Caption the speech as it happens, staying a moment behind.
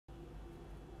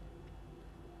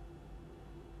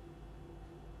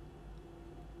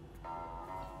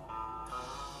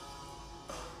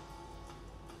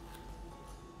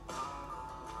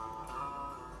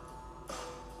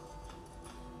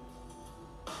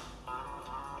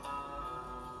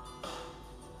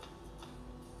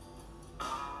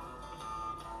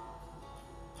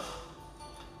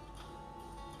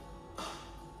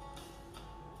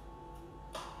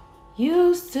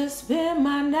Used to spend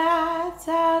my nights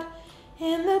out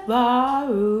in the bar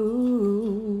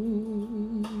room.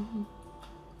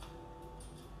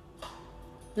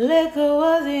 Liquor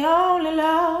was the only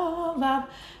love I've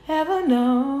ever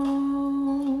known.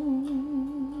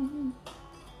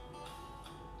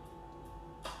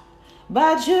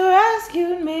 But you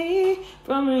rescued me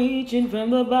from reaching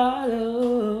from the bottom,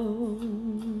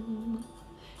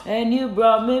 and you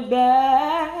brought me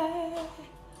back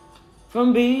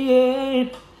from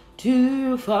being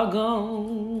too far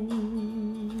gone.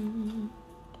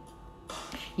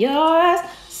 You're as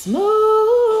smooth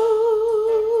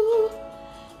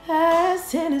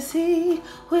as Tennessee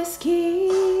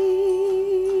whiskey.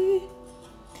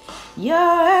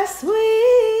 You're as sweet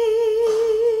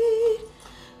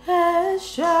as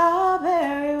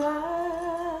strawberry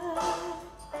wine.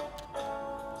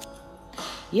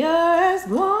 You're as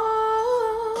warm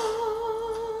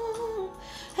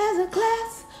as a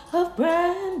glass of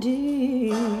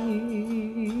brandy.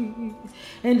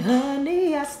 And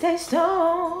honey, I stay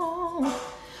strong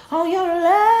on your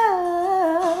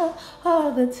love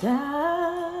all the time.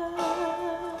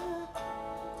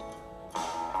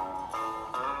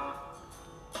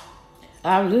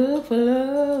 I look for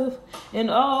love in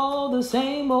all the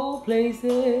same old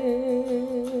places.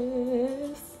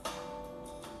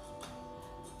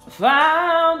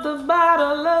 Found the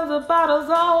bottle of the bottle's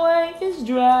always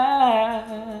dry.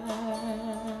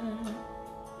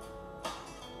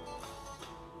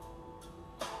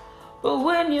 But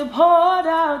when you poured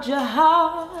out your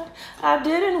heart, I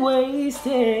didn't waste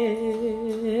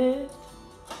it.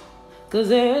 'Cause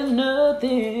there's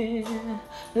nothing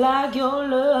like your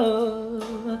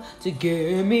love to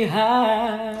get me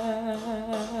high.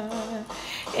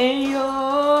 And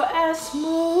you're as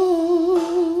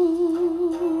smooth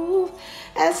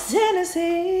as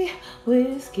Tennessee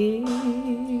whiskey.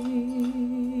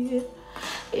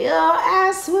 You're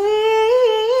as sweet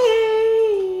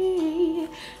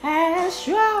as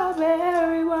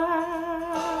strawberry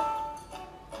wine.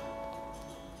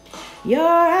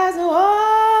 You're as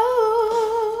warm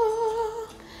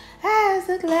as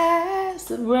a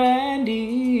glass of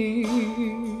brandy.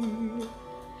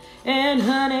 And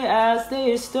honey, I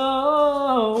stay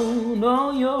stoned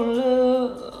on your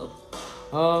love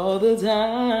all the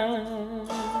time.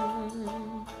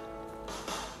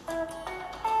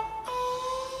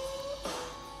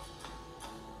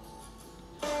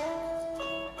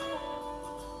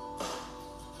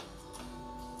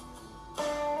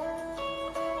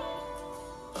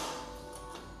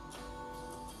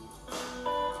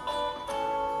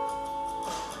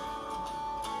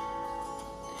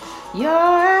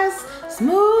 You're as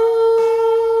smooth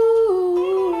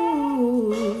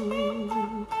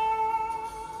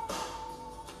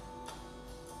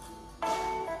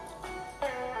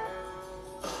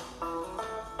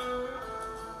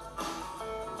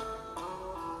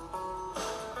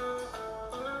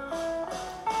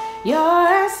You're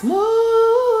as smooth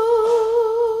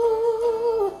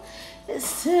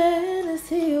as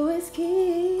Tennessee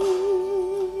whiskey.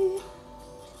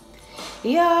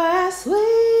 You're as sweet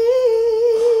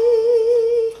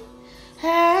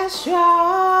as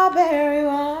strawberry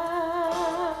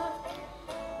wine.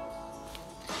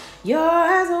 You're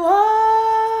as warm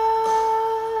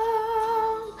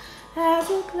as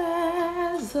a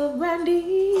glass of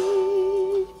brandy.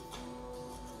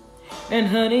 And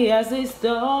honey, I stay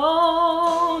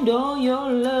stoned on your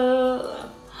love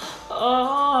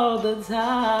all the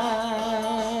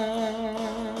time.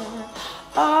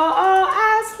 Oh,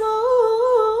 as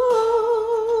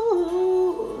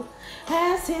smooth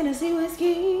as Tennessee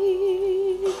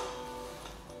whiskey.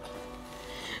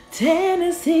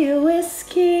 Tennessee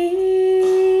whiskey.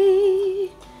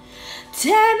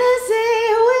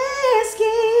 Tennessee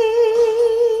whiskey.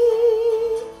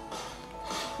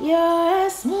 You're